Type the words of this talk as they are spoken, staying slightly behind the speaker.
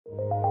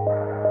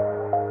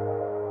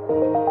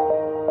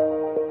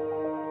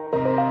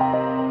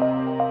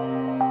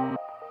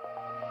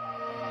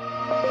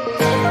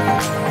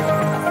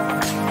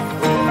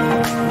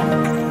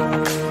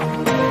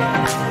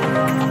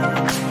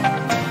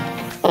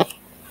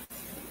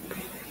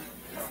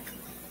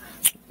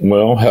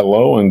Well,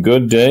 hello and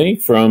good day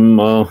from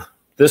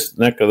this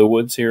neck of the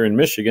woods here in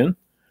Michigan.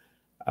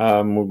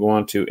 We're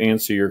going to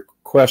answer your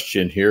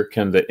question here.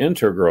 Can the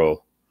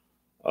integral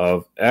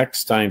of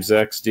x times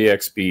x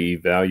dx be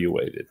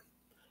evaluated?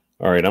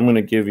 All right, I'm going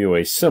to give you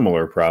a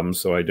similar problem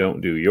so I don't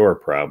do your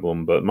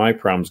problem, but my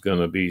problem's going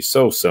to be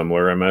so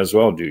similar I might as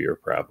well do your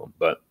problem.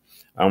 But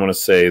I'm going to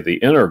say the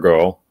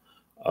integral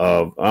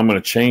of, I'm going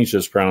to change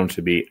this problem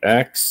to be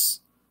x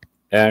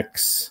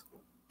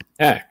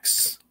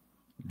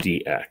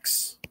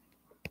dx.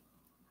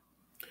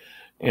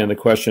 And the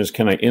question is,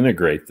 can I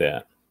integrate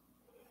that?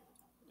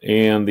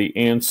 And the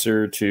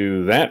answer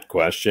to that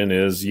question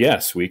is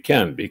yes, we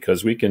can,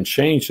 because we can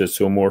change this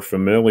to a more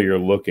familiar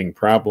looking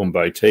problem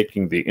by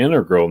taking the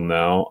integral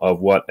now of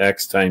what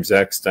x times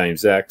x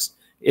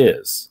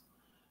is.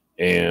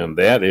 And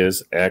that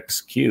is x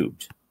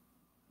cubed.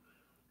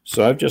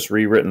 So I've just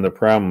rewritten the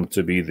problem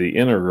to be the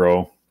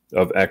integral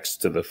of x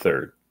to the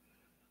third.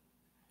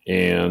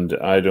 And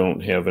I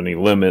don't have any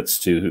limits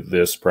to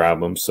this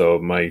problem, so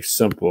my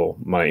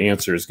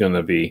answer is going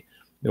to be,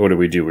 what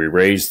do? We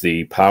raise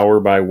the power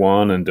by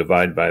 1 and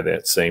divide by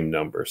that same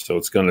number. So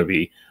it's going to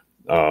be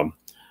the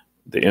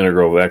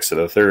integral of x to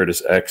the third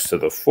is x to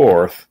the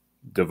fourth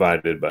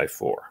divided by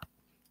 4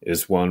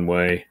 is one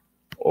way,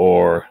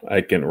 or I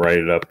can write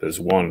it up as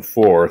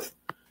 1/4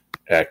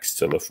 x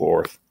to the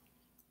fourth.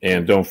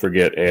 And don't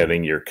forget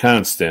adding your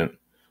constant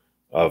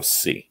of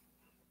c.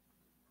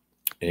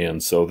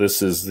 And so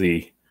this is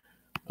the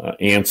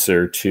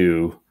answer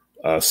to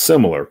a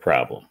similar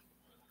problem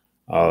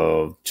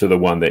to the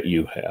one that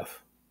you have.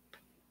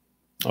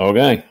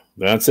 Okay,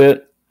 that's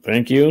it.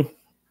 Thank you,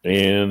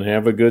 and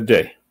have a good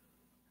day.